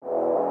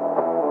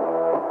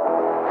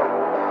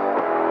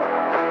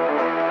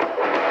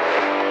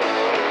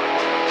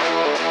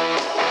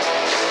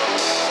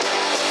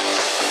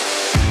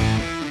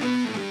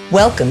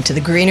Welcome to the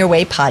Greener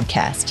Way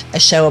Podcast, a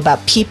show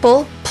about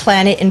people,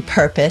 planet, and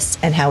purpose,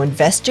 and how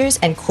investors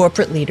and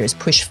corporate leaders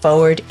push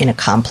forward in a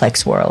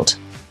complex world.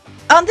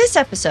 On this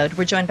episode,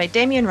 we're joined by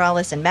Damion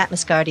Rallis and Matt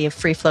Moscardi of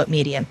Free Float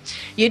Media.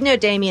 You'd know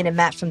Damion and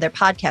Matt from their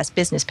podcast,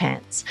 Business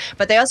Pants,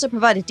 but they also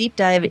provide a deep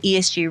dive of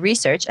ESG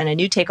research and a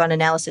new take on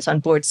analysis on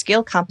board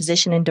skill,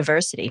 composition, and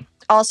diversity.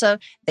 Also,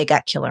 they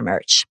got killer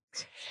merch.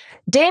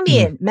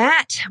 Damion,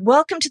 Matt,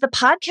 welcome to the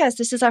podcast.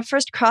 This is our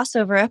first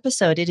crossover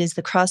episode. It is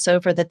the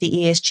crossover that the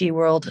ESG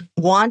world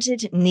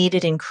wanted,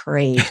 needed, and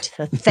craved.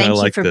 So thank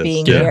you for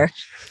being here.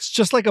 It's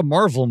just like a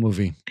Marvel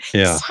movie.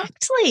 Yeah.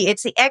 Exactly.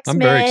 It's the X-Men. I'm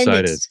very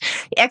excited. It's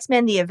the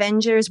X-Men, the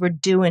Avengers. We're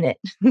doing it.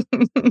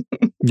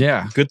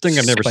 Yeah. Good thing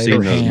I've never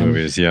seen those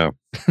movies. Yeah.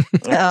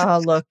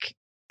 Oh, look.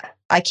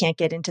 I can't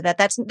get into that.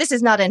 This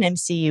is not an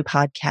MCU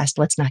podcast.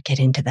 Let's not get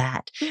into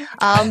that.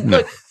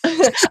 Look,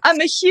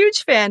 I'm a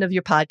huge fan of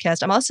your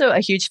podcast. I'm also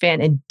a huge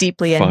fan and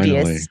deeply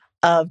envious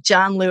of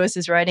John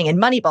Lewis's writing and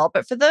Moneyball.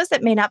 But for those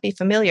that may not be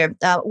familiar,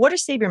 what are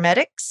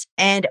sabermetrics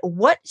and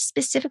what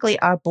specifically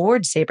are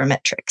board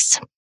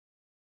sabermetrics?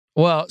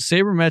 Well,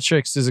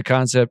 sabermetrics is a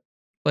concept,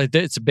 like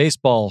it's a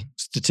baseball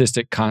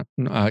statistic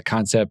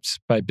concept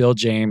by Bill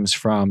James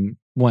from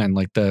when?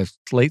 Like the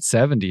late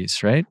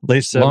 70s, right?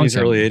 Late 70s,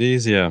 early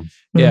 80s, yeah.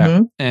 Yeah.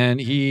 Mm-hmm. And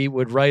he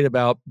would write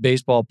about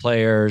baseball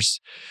players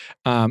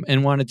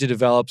and wanted to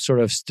develop sort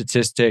of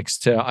statistics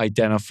to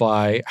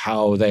identify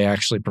how they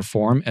actually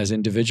perform as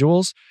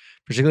individuals,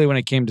 particularly when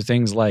it came to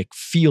things like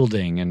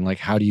fielding and like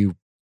how do you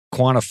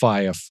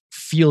quantify a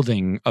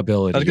fielding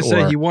ability. I was going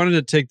to say, he wanted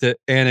to take the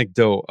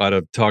anecdote out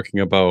of talking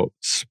about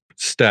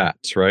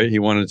stats, right? He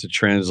wanted to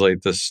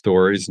translate the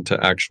stories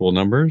into actual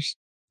numbers.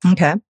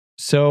 Okay.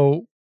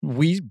 So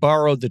we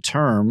borrowed the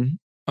term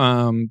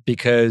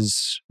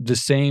because the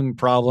same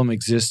problem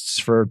exists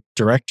for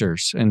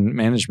directors and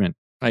management.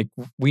 Like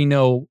we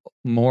know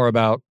more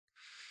about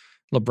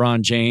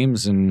LeBron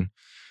James and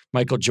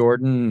Michael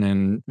Jordan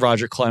and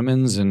Roger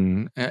Clemens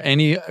and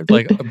any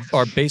like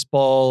our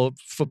baseball,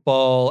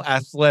 football,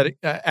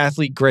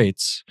 athlete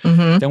greats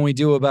than we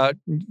do about,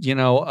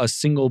 a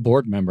single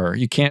board member.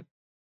 You can't.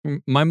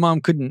 My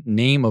mom couldn't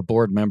name a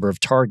board member of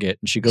Target,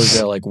 and she goes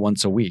there like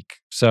once a week.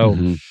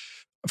 So.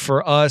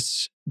 For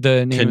us,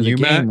 the name of the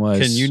game was...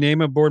 Can you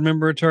name a board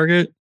member at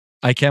Target?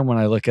 I can when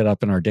I look it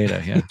up in our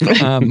data, yeah.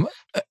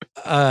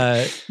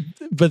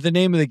 But the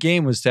name of the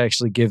game was to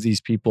actually give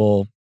these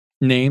people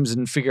names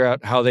and figure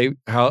out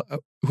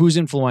who's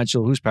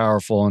influential, who's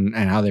powerful, and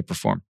how they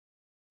perform.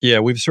 Yeah,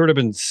 we've sort of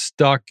been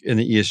stuck in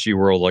the ESG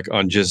world, like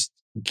on just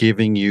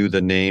giving you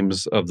the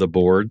names of the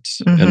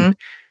boards. And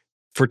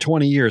for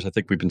 20 years, I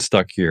think we've been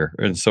stuck here.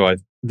 And so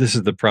this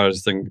is the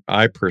proudest thing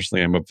I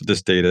personally am of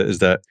this data is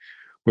that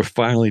we're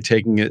finally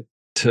taking it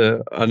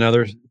to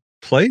another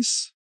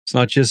place. It's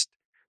not just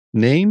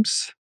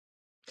names.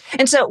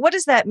 And so what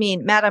does that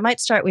mean? Matt, I might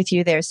start with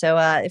you there. So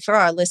for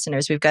our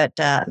listeners, we've got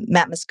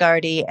Matt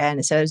Moscardi,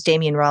 and so it's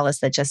Damion Rallis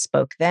that just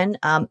spoke then.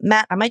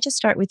 Matt, I might just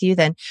start with you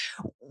then.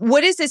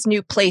 What is this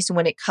new place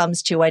when it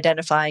comes to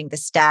identifying the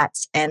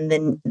stats and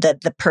then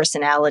the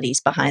personalities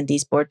behind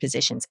these board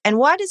positions? And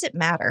why does it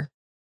matter?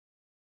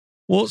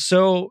 Well,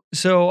 so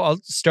I'll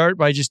start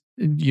by just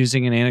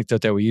using an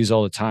anecdote that we use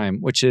all the time,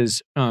 which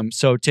is,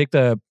 so take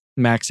the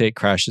MAX 8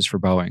 crashes for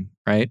Boeing,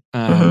 right?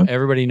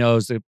 Everybody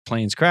knows the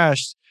planes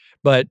crashed,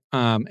 but,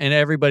 and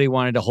everybody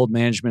wanted to hold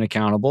management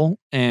accountable,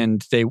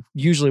 and they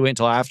usually wait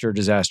until after a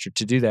disaster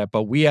to do that.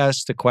 But we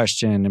asked the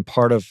question, and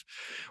part of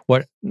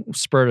what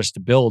spurred us to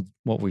build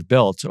what we've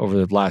built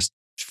over the last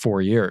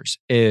 4 years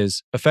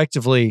is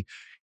effectively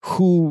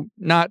who,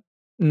 not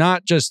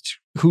just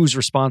who's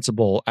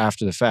responsible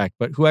after the fact,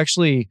 but who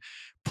actually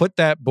put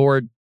that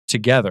board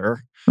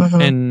together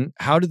and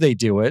how do they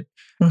do it?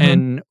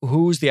 And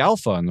who's the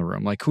alpha in the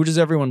room? Like, who does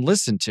everyone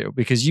listen to?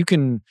 Because you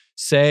can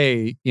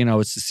say,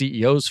 it's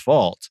the CEO's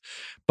fault,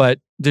 but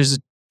there's a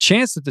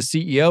chance that the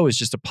CEO is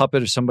just a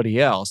puppet of somebody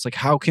else. Like,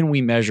 how can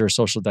we measure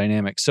social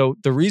dynamics? So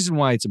the reason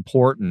why it's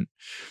important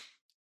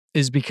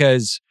is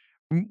because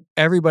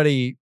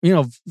everybody,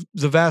 the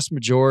vast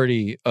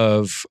majority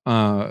of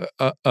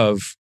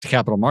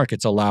capital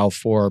markets allow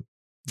for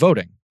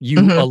voting. You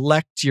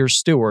elect your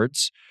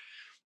stewards,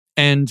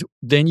 and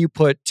then you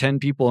put 10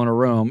 people in a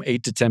room,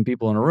 8 to 10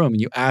 people in a room,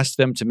 and you ask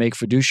them to make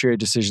fiduciary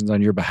decisions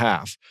on your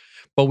behalf.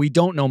 But we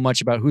don't know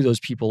much about who those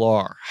people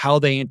are, how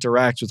they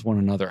interact with one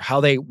another, how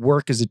they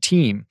work as a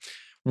team.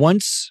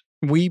 Once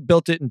we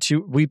built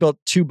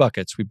two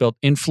buckets. We built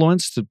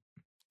influence to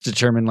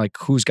determine like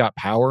who's got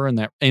power in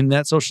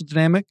that social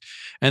dynamic.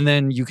 And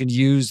then you can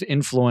use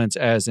influence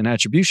as an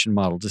attribution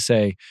model to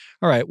say,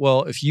 all right,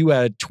 well, if you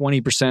add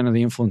 20% of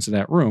the influence in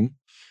that room,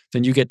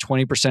 then you get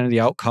 20% of the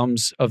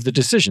outcomes of the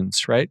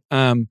decisions, right?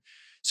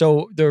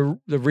 So the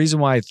reason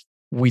why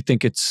we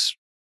think it's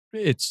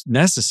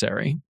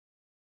necessary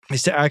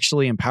is to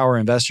actually empower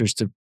investors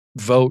to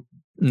vote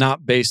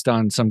not based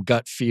on some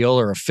gut feel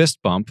or a fist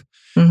bump,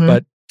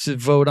 but to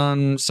vote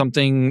on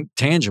something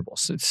tangible,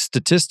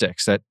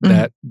 statistics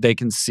that they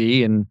can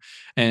see and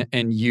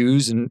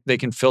use, and they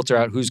can filter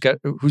out who's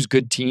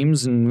good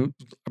teams and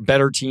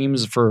better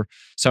teams for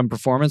some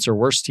performance or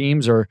worse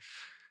teams, or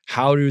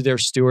how do their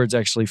stewards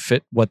actually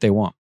fit what they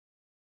want.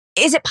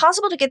 Is it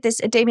possible to get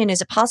this, Damion,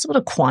 is it possible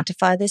to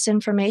quantify this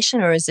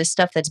information, or is this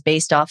stuff that's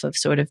based off of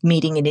sort of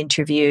meeting and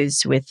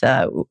interviews with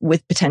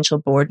potential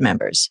board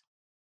members?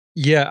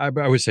 Yeah,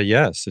 I would say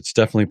yes. It's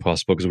definitely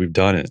possible because we've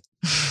done it.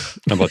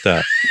 How about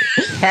that?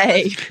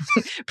 Hey,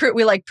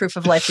 we like proof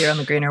of life here on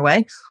the Greener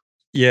Way.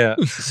 Yeah.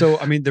 So,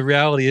 I mean, the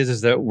reality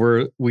is that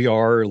we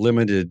are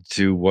limited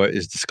to what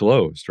is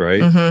disclosed,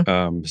 right?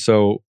 And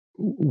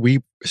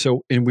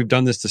we've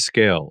done this to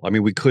scale. I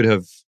mean, we could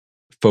have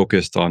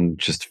focused on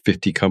just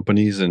 50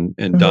 companies and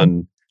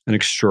done an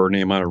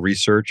extraordinary amount of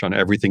research on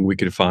everything we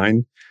could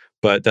find.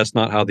 But that's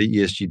not how the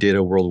ESG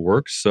data world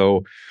works.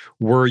 So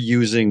we're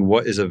using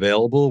what is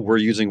available. We're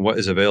using what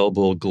is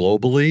available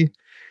globally.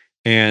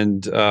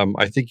 And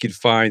I think you'd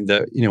find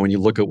that, when you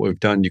look at what we've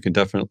done, you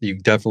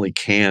definitely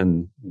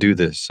can do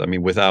this. I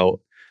mean, without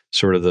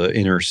sort of the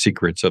inner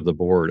secrets of the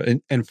board.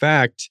 And in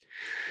fact,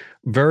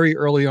 very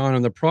early on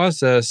in the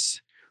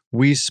process,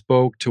 we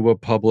spoke to a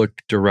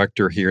public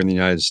director here in the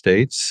United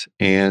States,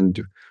 and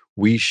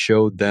we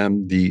showed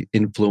them the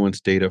influence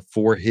data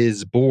for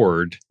his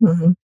board.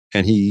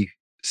 And he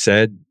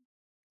said,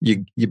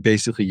 you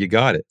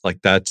got it.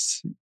 Like,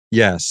 that's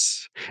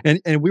yes.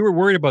 And we were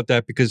worried about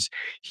that because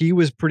he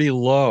was pretty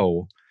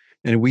low,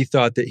 and we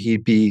thought that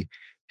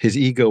his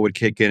ego would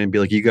kick in and be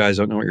like, you guys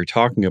don't know what you're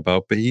talking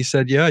about. But he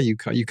said, yeah, you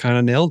kind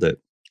of nailed it.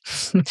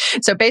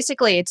 So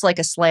basically, it's like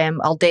a slam.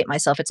 I'll date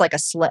myself. It's like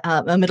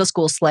a middle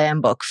school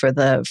slam book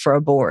for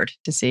a board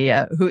to see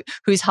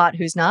who's hot,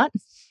 who's not.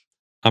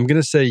 I'm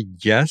going to say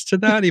yes to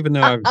that, even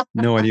though I have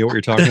no idea what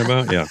you're talking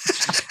about. Yeah.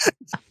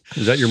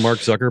 Is that your Mark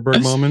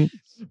Zuckerberg moment?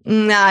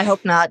 No, I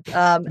hope not.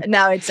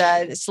 No,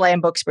 it's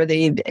slam books where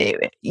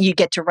you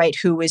get to write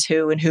who was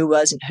who and who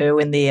wasn't who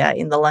in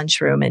the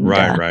lunchroom. And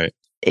right.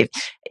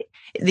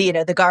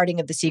 The guarding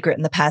of the secret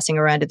and the passing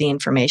around of the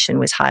information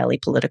was highly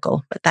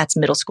political, but that's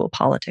middle school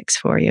politics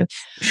for you.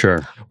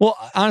 Sure. Well,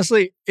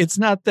 honestly, it's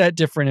not that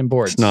different in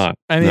boards. It's not.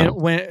 I mean,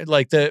 when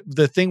like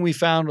the thing we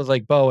found with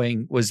like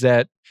Boeing was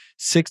that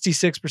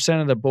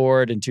 66% of the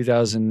board in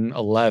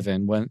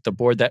 2011, when the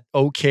board that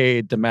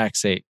okayed the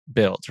Max 8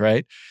 build,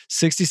 right?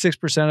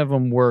 66% of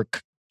them were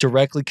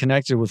directly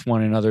connected with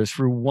one another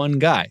through one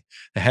guy.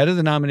 The head of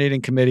the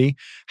nominating committee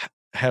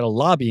had a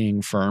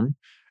lobbying firm,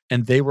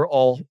 and they were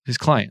all his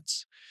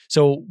clients.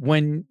 So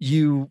when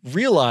you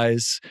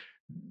realize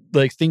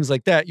like things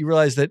like that, you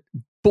realize that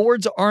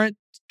boards aren't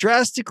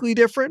drastically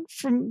different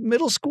from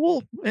middle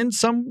school in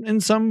some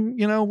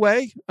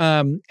way.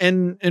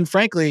 And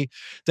frankly,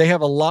 they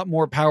have a lot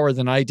more power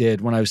than I did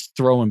when I was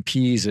throwing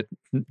peas at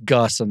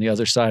Gus on the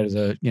other side of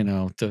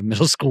the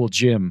middle school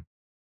gym.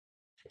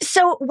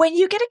 So when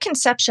you get a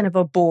conception of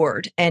a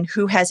board and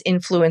who has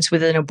influence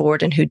within a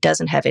board and who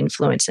doesn't have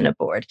influence in a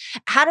board,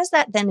 how does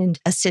that then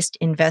assist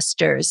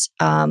investors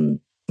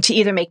to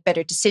either make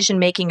better decision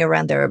making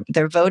around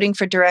their voting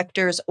for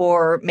directors,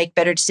 or make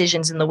better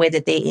decisions in the way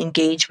that they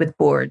engage with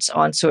boards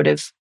on sort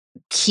of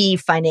key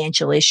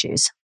financial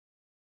issues?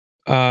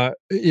 Part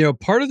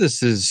of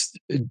this is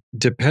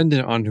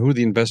dependent on who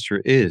the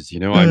investor is.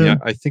 I mean,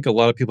 I think a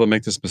lot of people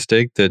make this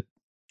mistake that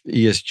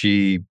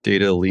ESG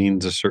data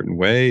leans a certain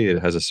way. It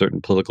has a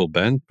certain political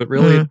bent, but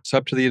really it's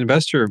up to the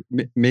investor.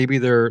 Maybe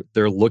they're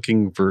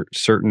looking for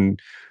certain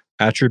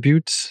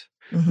attributes.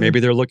 Maybe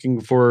they're looking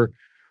for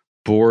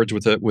boards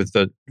with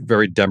a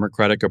very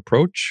democratic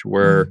approach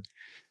where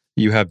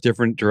you have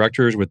different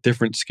directors with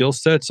different skill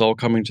sets all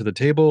coming to the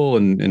table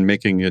and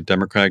making a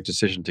democratic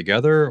decision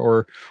together.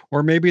 Or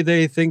maybe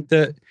they think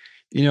that,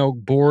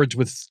 boards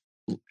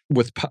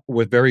with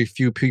very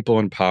few people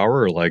in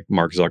power, like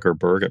Mark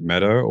Zuckerberg at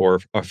Meta, or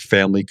a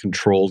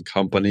family-controlled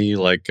company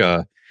like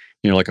a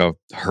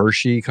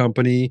Hershey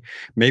company.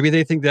 Maybe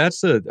they think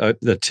that's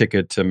the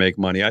ticket to make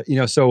money.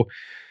 So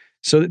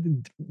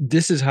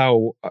this is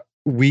how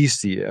we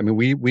see it. I mean,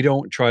 we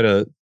don't try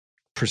to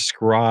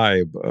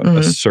prescribe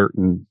a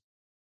certain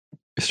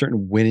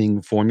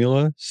winning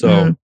formula.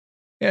 So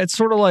yeah, it's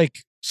sort of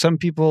like some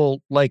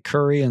people like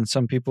curry and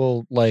some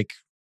people like,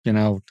 I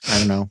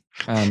don't know,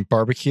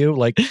 barbecue.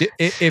 Like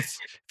if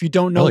you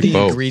don't know the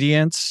both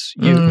ingredients,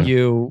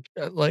 you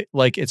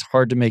like it's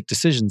hard to make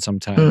decisions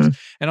sometimes.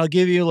 And I'll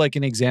give you like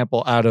an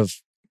example out of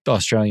the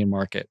Australian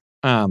market,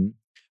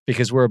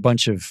 because we're a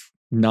bunch of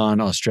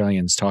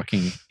non-Australians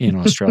talking in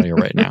Australia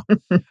right now.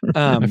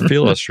 I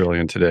feel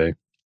Australian today.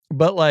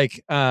 But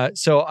like,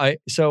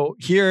 so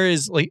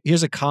here's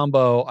a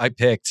combo I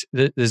picked.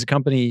 There's a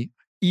company,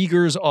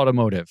 Eagers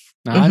Automotive.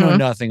 Now I know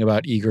nothing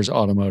about Eagers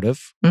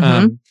Automotive.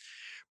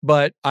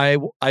 But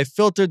I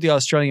filtered the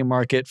Australian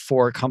market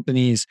for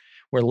companies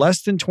where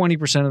less than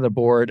 20% of the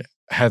board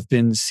have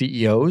been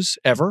CEOs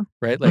ever,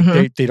 right?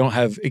 Like they don't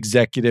have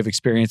executive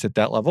experience at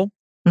that level.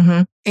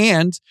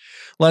 And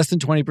less than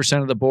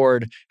 20% of the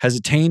board has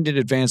attained an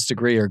advanced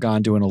degree or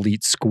gone to an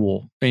elite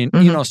school in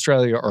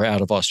Australia or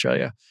out of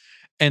Australia.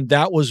 And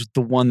that was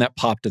the one that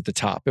popped at the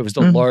top. It was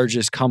the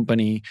largest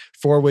company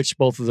for which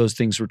both of those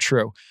things were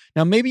true.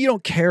 Now, maybe you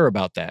don't care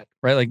about that,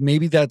 right? Like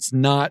maybe that's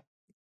not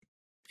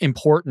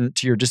important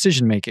to your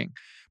decision making,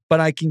 but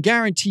I can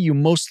guarantee you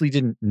mostly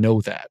didn't know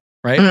that,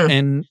 right?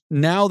 And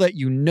now that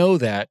you know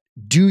that,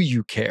 do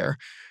you care?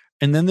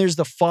 And then there's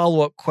the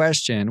follow-up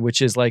question,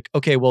 which is like,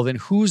 okay, well then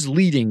who's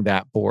leading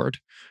that board?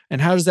 And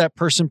how does that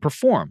person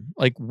perform?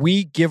 Like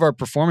we give our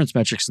performance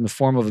metrics in the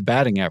form of a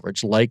batting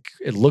average, like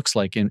it looks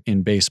like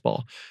in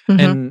baseball.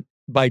 And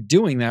by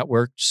doing that,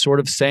 we're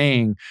sort of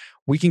saying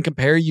we can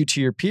compare you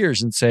to your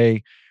peers and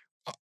say,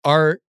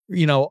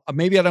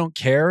 maybe I don't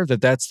care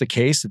that that's the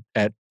case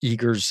at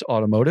Eagers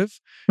Automotive,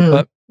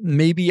 but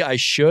maybe I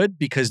should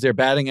because their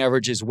batting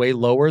average is way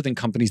lower than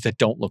companies that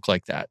don't look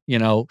like that,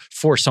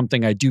 for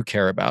something I do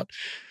care about.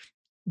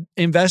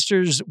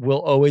 Investors will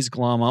always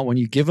glom on. When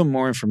you give them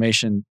more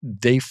information,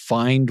 they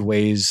find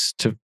ways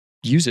to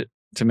use it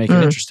to make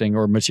it interesting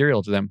or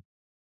material to them.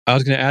 I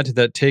was going to add to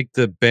that, take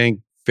the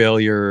bank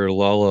failure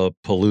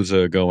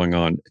Lollapalooza going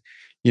on.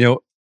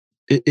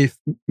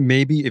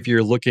 If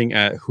you're looking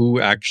at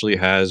who actually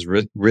has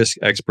risk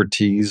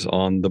expertise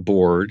on the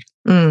board,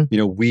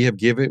 we have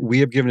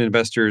given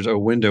investors a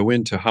window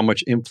into how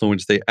much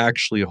influence they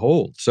actually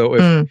hold.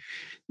 So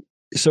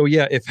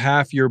if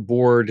half your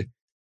board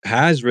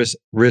has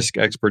risk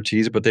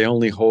expertise, but they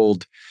only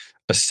hold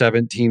a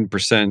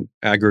 17%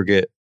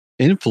 aggregate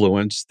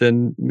influence,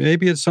 then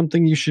maybe it's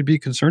something you should be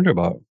concerned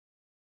about.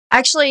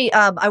 Actually,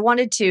 I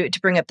wanted to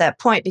bring up that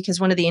point because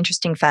one of the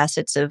interesting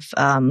facets of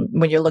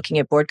when you're looking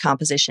at board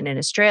composition in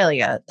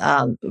Australia,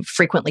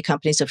 frequently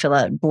companies will fill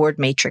out board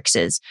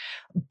matrices,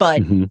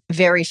 but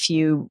very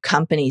few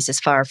companies, as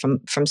far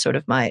from sort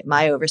of my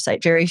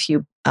oversight, very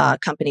few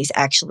companies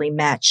actually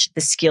match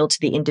the skill to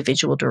the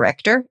individual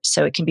director.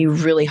 So it can be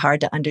really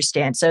hard to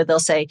understand. So they'll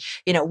say,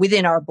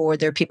 within our board,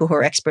 there are people who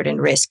are expert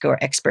in risk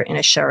or expert in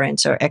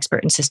assurance or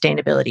expert in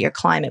sustainability or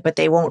climate, but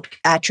they won't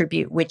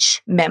attribute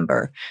which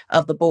member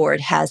of the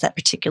board has that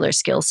particular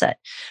skill set,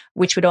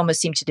 which would almost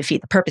seem to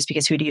defeat the purpose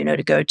because who do you know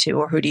to go to,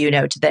 or who do you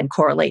know to then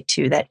correlate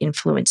to that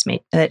influence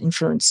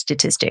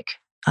statistic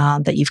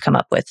that you've come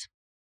up with?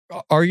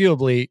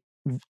 Arguably,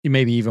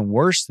 maybe even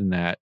worse than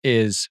that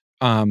is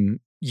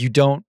you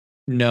don't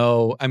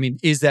know. I mean,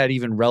 is that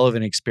even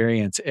relevant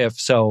experience? If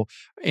so,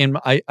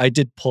 I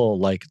did pull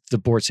like the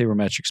Board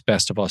Sabermetrics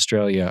Best of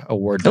Australia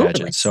award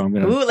badges. So I'm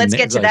gonna let's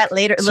get to that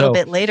later, a little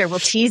bit later. We'll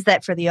tease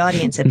that for the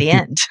audience at the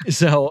end.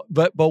 So,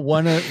 but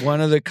one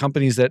of the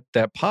companies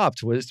that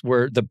popped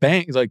were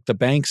the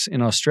banks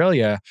in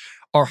Australia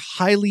are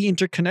highly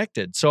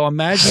interconnected. So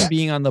imagine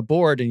being on the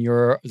board and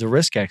you're the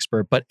risk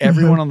expert, but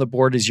everyone on the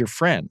board is your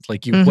friend.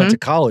 Like you went to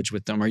college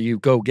with them, or you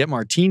go get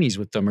martinis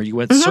with them, or you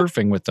went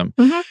surfing with them.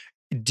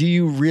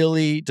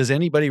 Does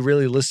anybody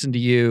really listen to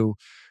you?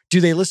 Do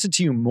they listen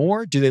to you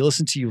more? Do they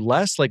listen to you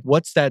less? Like,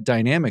 what's that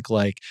dynamic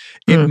like?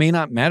 It may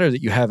not matter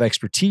that you have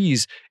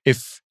expertise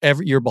if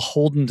you're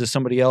beholden to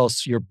somebody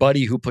else, your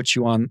buddy who puts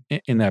you on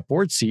in that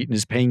board seat and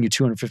is paying you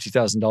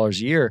 $250,000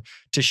 a year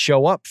to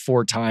show up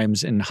 4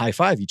 times and high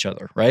five each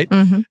other, right?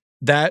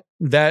 That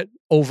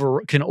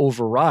can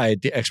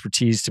override the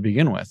expertise to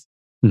begin with.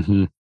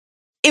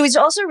 It was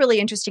also really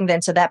interesting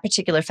then, so that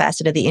particular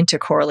facet of the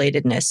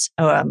intercorrelatedness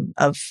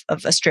of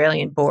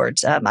Australian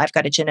boards. I've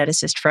got a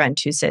geneticist friend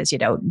who says,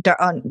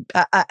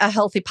 a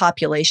healthy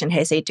population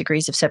has 8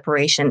 degrees of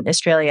separation.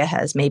 Australia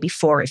has maybe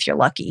 4 if you're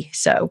lucky.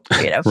 So,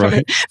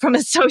 from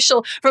a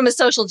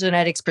social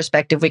genetics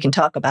perspective, we can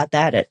talk about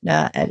that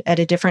at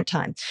a different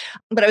time.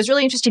 But I was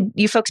really interested.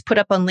 You folks put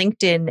up on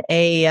LinkedIn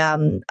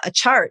a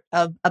chart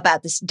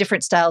about this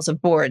different styles of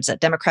boards: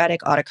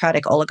 democratic,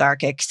 autocratic,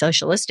 oligarchic,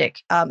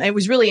 socialistic. It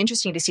was really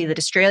interesting to see that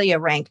Australia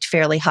ranked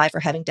fairly high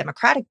for having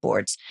democratic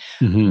boards.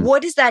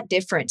 What is that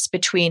difference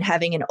between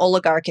having an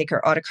oligarchic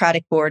or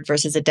autocratic board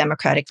versus a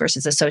democratic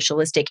versus a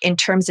socialistic in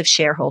terms of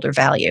shareholder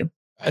value?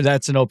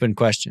 That's an open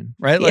question,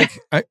 right? Yeah.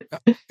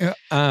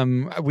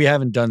 Like, we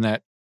haven't done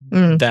that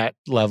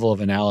level of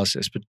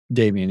analysis, but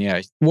Damion,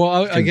 yeah.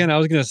 Well, again, I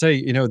was going to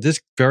say,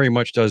 this very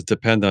much does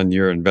depend on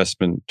your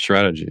investment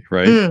strategy,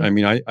 right? I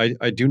mean,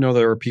 I do know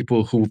there are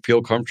people who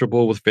feel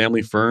comfortable with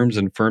family firms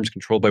and firms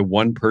controlled by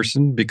one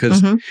person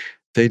because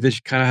they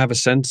just kind of have a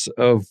sense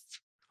of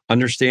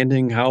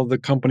understanding how the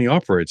company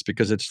operates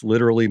because it's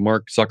literally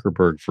Mark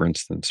Zuckerberg, for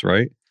instance,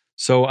 right?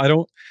 So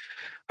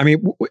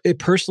it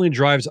personally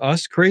drives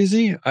us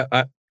crazy.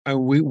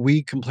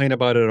 We complain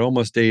about it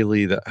almost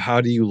daily, that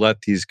how do you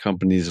let these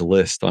companies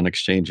list on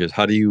exchanges?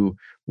 How do you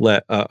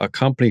let a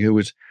company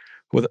with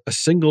a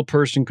single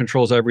person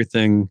controls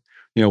everything?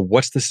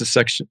 What's the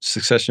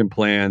succession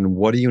plan?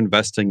 What are you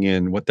investing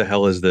in? What the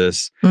hell is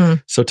this?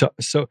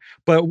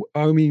 But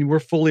I mean, we're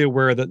fully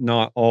aware that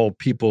not all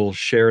people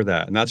share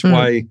that. And that's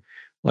why,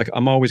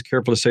 I'm always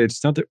careful to say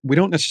it's not that we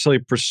don't necessarily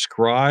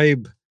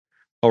prescribe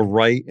a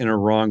right and a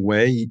wrong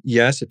way.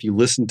 Yes, if you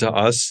listen to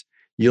us,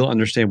 you'll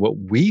understand what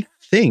we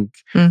think.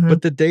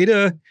 But the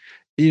data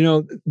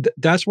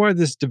that's why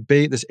this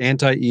debate, this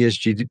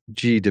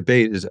anti-ESG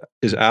debate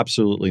is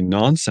absolutely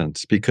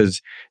nonsense,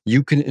 because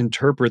you can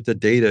interpret the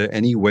data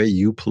any way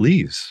you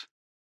please.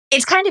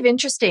 It's kind of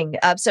interesting.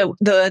 So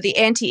the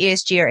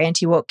anti-ESG or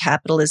anti-woke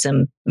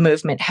capitalism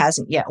movement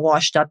hasn't yet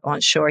washed up on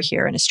shore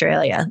here in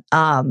Australia.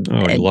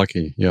 You're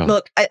lucky. Yeah.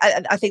 Look,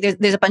 I think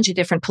there's a bunch of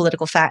different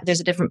political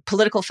There's a different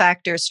political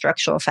factors,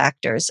 structural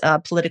factors.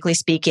 Politically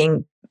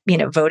speaking,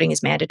 voting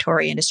is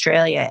mandatory in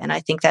Australia, and I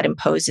think that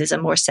imposes a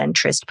more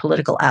centrist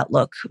political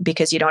outlook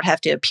because you don't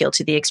have to appeal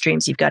to the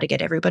extremes. You've got to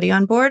get everybody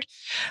on board.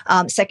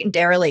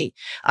 Secondarily,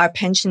 our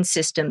pension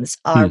systems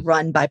are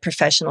run by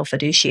professional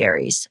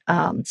fiduciaries.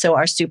 So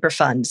our super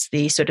funds,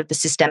 the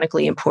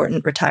systemically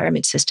important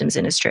retirement systems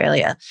in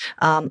Australia,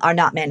 are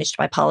not managed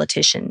by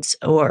politicians,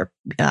 or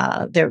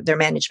they're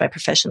managed by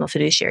professional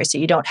fiduciaries. So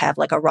you don't have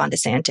like a Ron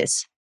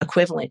DeSantis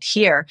equivalent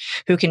here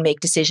who can make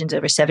decisions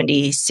over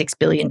 $76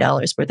 billion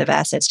worth of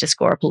assets to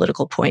score a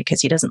political point because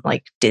he doesn't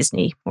like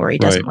Disney or he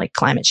doesn't like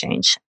climate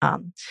change.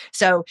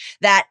 So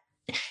that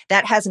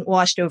hasn't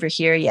washed over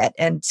here yet.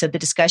 And so the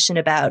discussion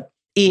about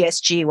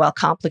ESG, while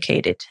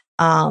complicated,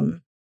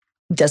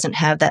 doesn't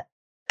have that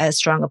as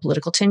strong a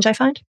political tinge, I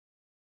find.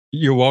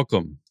 You're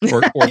welcome,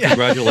 or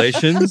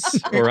congratulations,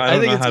 or I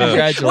don't know how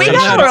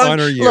to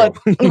honor you.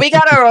 Look, we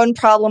got our own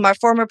problem. Our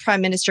former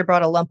prime minister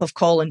brought a lump of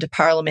coal into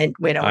parliament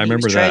when he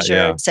was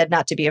treasurer, said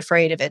not to be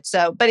afraid of it.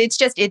 So, but it's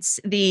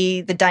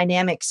the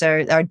dynamics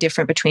are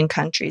different between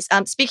countries.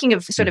 Speaking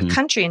of sort of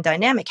country and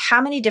dynamic,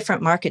 how many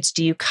different markets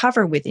do you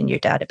cover within your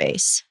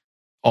database?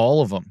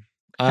 All of them.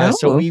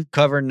 So we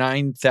cover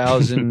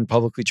 9,000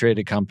 publicly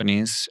traded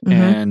companies,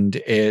 and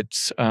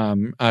it's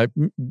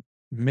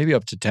maybe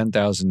up to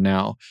 10,000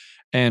 now.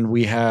 And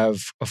we have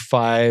a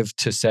 5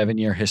 to 7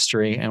 year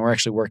history, and we're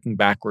actually working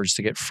backwards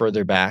to get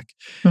further back.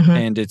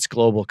 And it's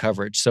global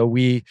coverage. So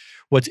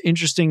what's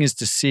interesting is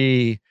to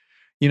see,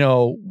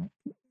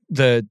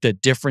 the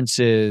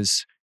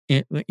differences.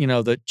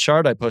 The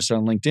chart I posted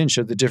on LinkedIn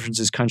showed the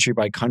differences country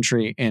by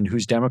country and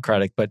who's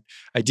democratic, but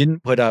I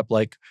didn't put up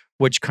like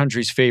which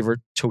countries favor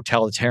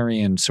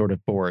totalitarian sort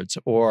of boards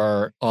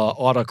or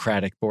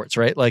autocratic boards,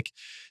 right? Like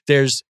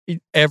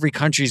every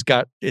country's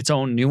got its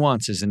own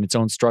nuances and its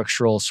own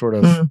structural sort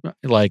of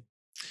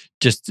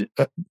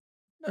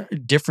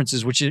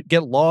differences, which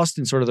get lost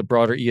in sort of the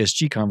broader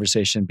ESG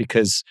conversation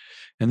because,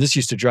 and this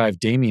used to drive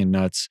Damion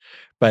nuts,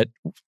 but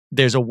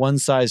there's a one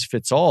size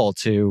fits all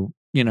to,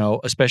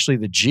 especially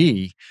the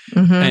G.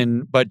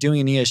 But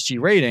doing an ESG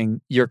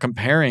rating, you're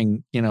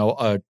comparing,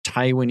 a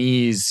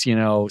Taiwanese,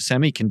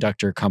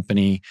 semiconductor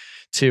company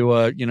to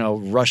a,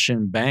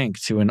 Russian bank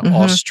to an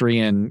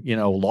Austrian,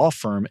 law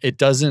firm.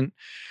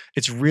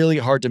 It's really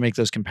hard to make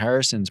those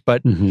comparisons.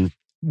 But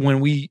when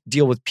we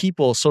deal with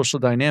people, social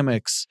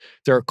dynamics,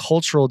 there are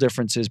cultural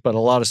differences, but a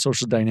lot of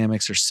social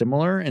dynamics are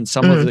similar. And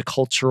some of the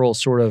cultural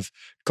sort of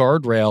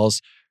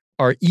guardrails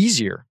are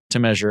easier to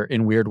measure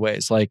in weird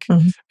ways. Like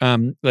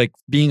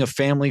being a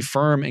family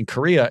firm in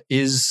Korea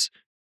is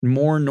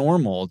more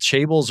normal.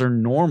 Chaebol are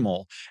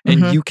normal.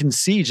 And you can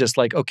see just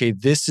like, okay,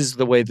 this is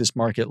the way this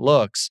market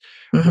looks.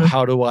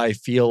 How do I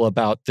feel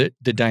about the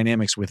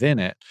dynamics within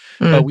it?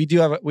 But we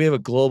have a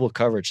global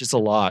coverage. It's a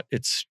lot.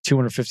 It's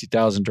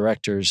 250,000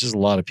 directors. There's a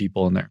lot of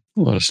people in there.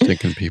 A lot of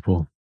stinking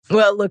people.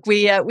 Well, look,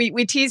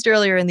 we teased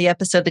earlier in the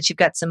episode that you've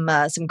got some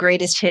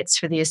greatest hits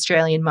for the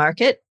Australian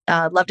market.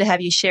 I'd love to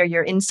have you share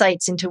your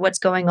insights into what's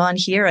going on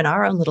here in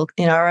our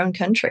own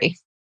country.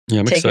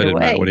 Yeah, I'm excited,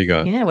 Matt. What do you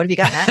got? Yeah, what have you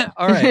got, Matt?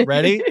 All right,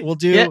 ready? We'll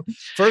do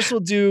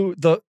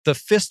the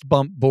Fist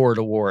Bump Board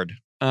Award.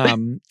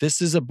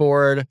 This is a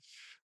board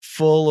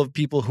full of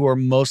people who are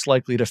most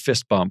likely to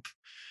fist bump.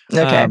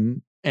 Okay.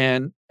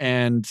 And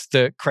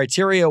the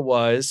criteria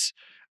was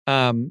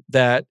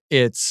that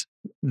it's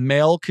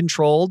male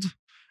controlled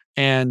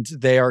and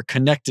they are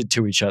connected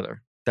to each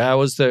other. That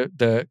was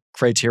the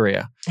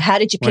criteria. How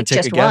did you pick take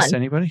just a guess? one?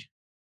 Anybody?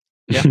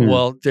 Yeah.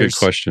 Well, good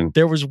question.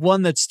 There was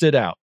one that stood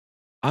out.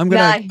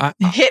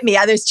 Hit me.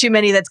 There's too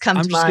many that's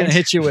come to mind. I'm just going to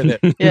hit you with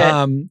it.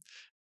 Yeah.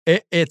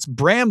 It's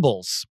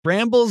Brambles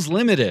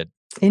Limited.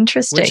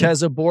 Interesting. Which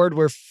has a board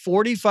where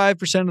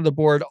 45% of the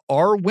board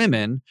are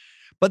women,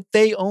 but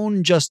they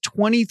own just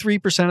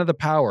 23% of the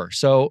power.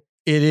 So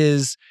it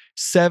is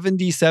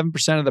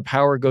 77% of the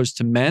power goes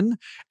to men,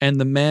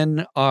 and the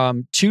men,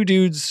 2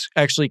 dudes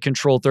actually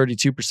control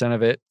 32%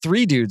 of it.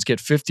 3 dudes get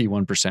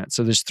 51%.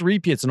 So there's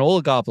it's an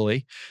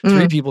oligopoly.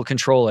 3 people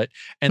control it,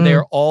 and they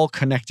are all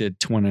connected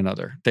to one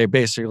another. They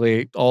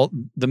basically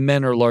the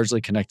men are largely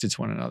connected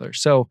to one another.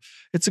 So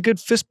it's a good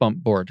fist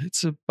bump board.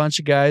 It's a bunch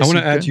of guys. I want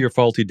to add to your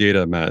faulty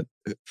data, Matt.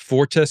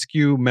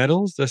 Fortescue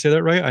Metals. Did I say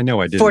that right? I know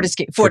I didn't.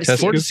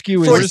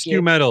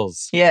 Fortescue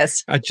Metals.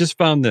 Yes. I just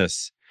found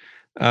this.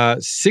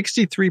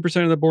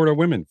 63% of the board are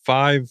women,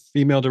 5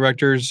 female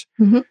directors.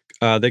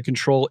 They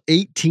control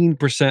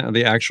 18% of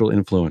the actual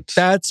influence.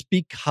 That's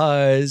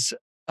because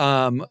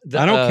I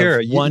don't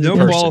care. No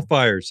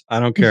qualifiers.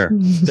 I don't care.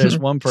 There's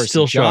one person.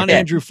 Still John shocking.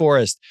 Andrew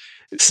Forrest.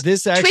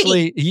 This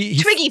actually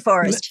Twiggy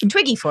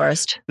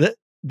Forrest.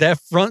 that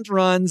front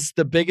runs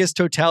the biggest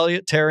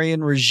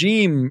totalitarian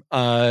regime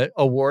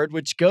award,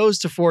 which goes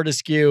to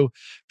Fortescue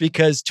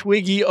because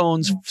Twiggy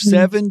owns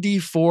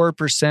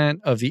 74%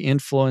 of the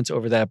influence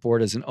over that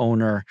board as an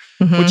owner,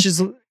 which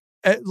is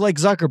like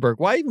Zuckerberg.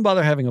 Why even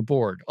bother having a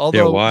board?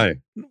 Although why?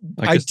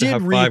 I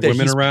did read that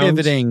he's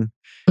pivoting.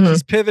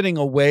 He's pivoting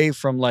away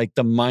from like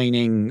the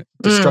mining,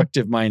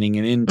 destructive mining,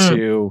 and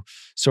into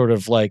sort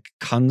of like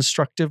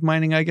constructive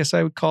mining, I guess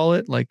I would call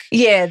it. Like,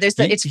 yeah,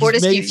 it's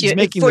Fortescue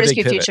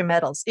Future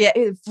Metals. Yeah,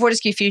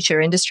 Fortescue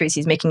Future Industries.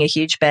 He's making a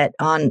huge bet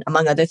on,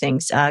 among other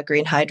things,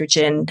 green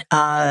hydrogen.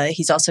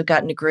 He's also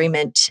got an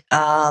agreement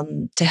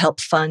to help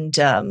fund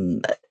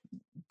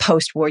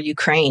post-war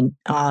Ukraine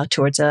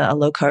towards a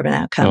low carbon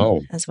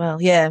outcome as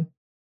well. Yeah.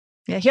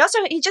 Yeah, he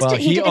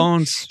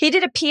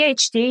did a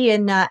PhD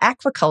in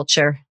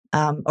aquaculture,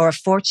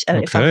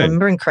 if I'm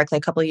remembering correctly,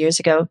 a couple of years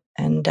ago,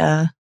 and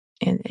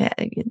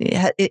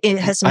it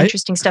has some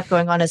interesting stuff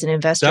going on as an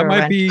investor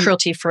around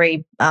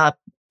cruelty-free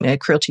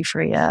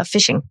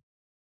fishing.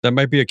 That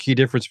might be a key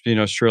difference between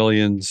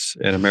Australians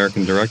and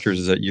American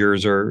directors, is that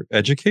yours are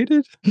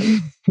educated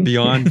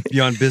beyond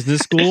business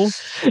school.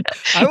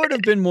 I would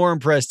have been more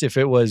impressed if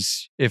it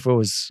was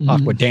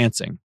aqua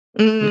dancing.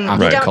 We don't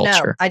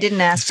know. I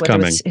didn't ask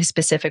what his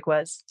specific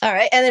was. All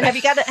right, and then have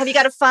you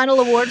got a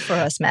final award for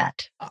us,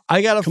 Matt?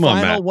 I got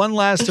one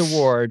last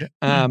award,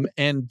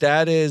 and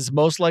that is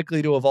most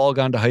likely to have all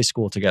gone to high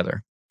school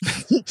together.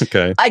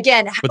 Okay.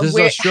 Again, but this is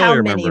Australia,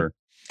 remember?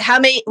 How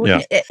many?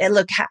 Yeah.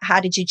 Look,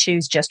 how did you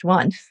choose just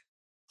one?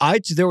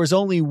 There was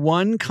only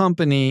one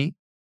company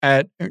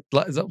at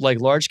like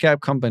large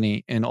cap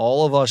company in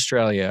all of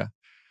Australia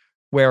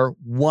where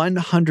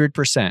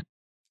 100%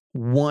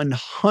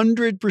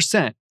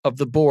 of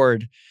the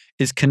board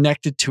is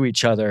connected to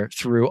each other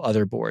through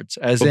other boards.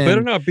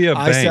 Better not be a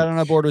bank. I sat on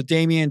a board with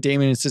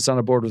Damion sits on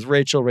a board with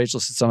Rachel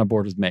sits on a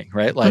board with me,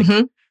 right? Like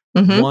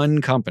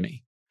one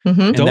company.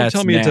 Don't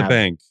tell me NAB. It's a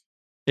bank.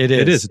 It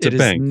is. It's a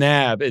bank.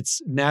 NAB.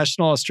 It's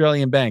National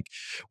Australian Bank,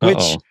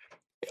 which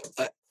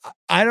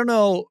I don't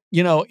know,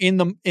 in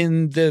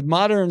the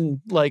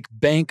modern like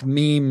bank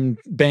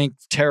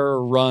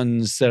terror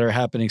runs that are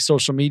happening,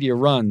 social media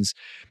runs,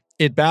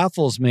 it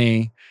baffles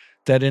me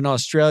that in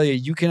Australia,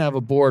 you can have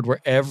a board where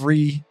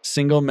every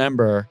single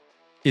member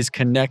is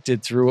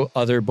connected through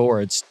other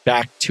boards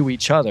back to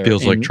each other.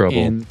 Feels like trouble.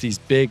 In these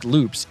big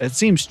loops. It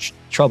seems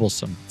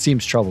troublesome.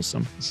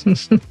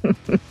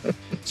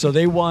 So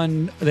they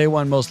won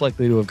most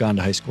likely to have gone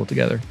to high school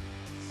together.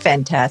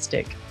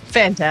 Fantastic.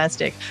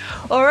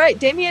 All right,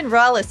 Damion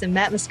Rallis and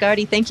Matt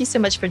Moscardi, thank you so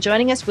much for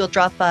joining us. We'll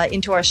drop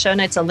into our show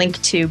notes a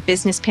link to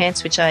Business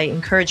Pants, which I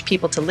encourage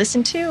people to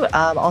listen to,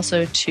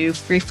 also to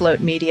Free Float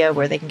Media,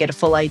 where they can get a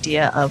full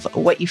idea of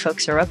what you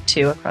folks are up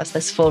to across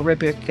this full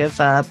rubric of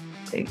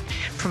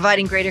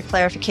providing greater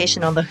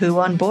clarification on the who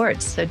on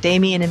boards. So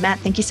Damion and Matt,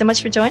 thank you so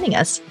much for joining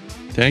us.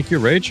 Thank you,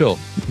 Rachel.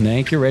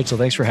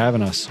 Thanks for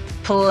having us.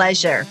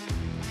 Pleasure.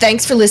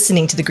 Thanks for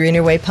listening to the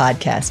Greener Way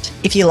podcast.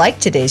 If you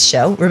liked today's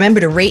show, remember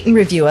to rate and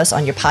review us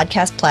on your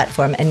podcast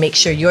platform and make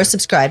sure you're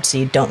subscribed so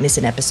you don't miss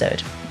an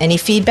episode. Any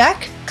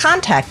feedback?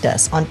 Contact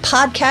us on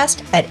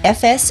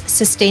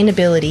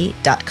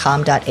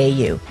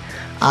podcast@fssustainability.com.au.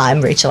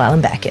 I'm Rachel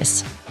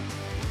Allen-Backus.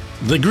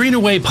 The Greener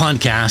Way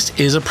podcast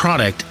is a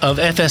product of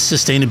FS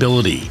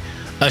Sustainability,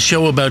 a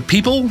show about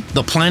people,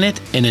 the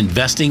planet, and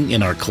investing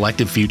in our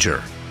collective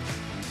future.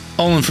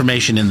 All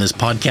information in this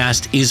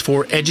podcast is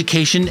for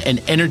education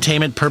and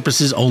entertainment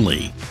purposes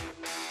only.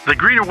 The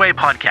Greener Way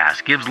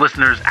podcast gives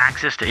listeners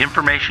access to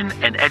information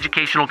and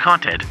educational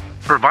content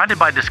provided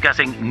by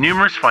discussing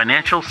numerous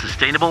financial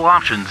sustainable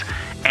options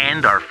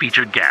and our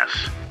featured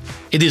guests.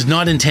 It is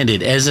not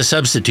intended as a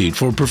substitute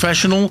for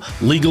professional,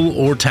 legal,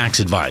 or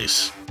tax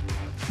advice.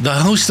 The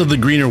hosts of The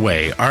Greener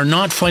Way are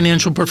not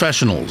financial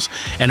professionals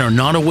and are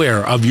not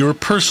aware of your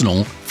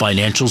personal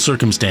financial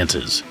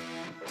circumstances.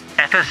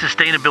 FS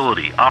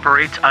Sustainability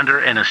operates under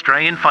an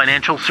Australian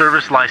Financial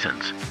Service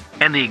License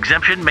and the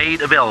exemption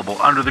made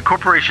available under the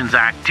Corporations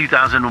Act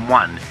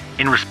 2001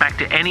 in respect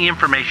to any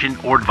information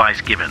or advice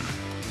given.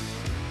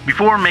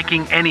 Before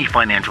making any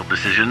financial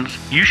decisions,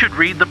 you should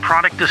read the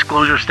product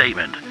disclosure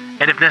statement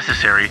and, if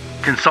necessary,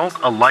 consult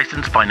a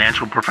licensed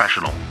financial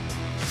professional.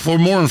 For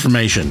more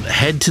information,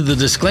 head to the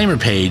disclaimer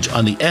page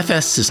on the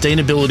FS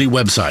Sustainability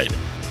website,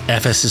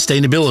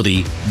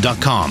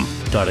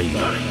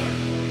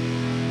 fssustainability.com.au.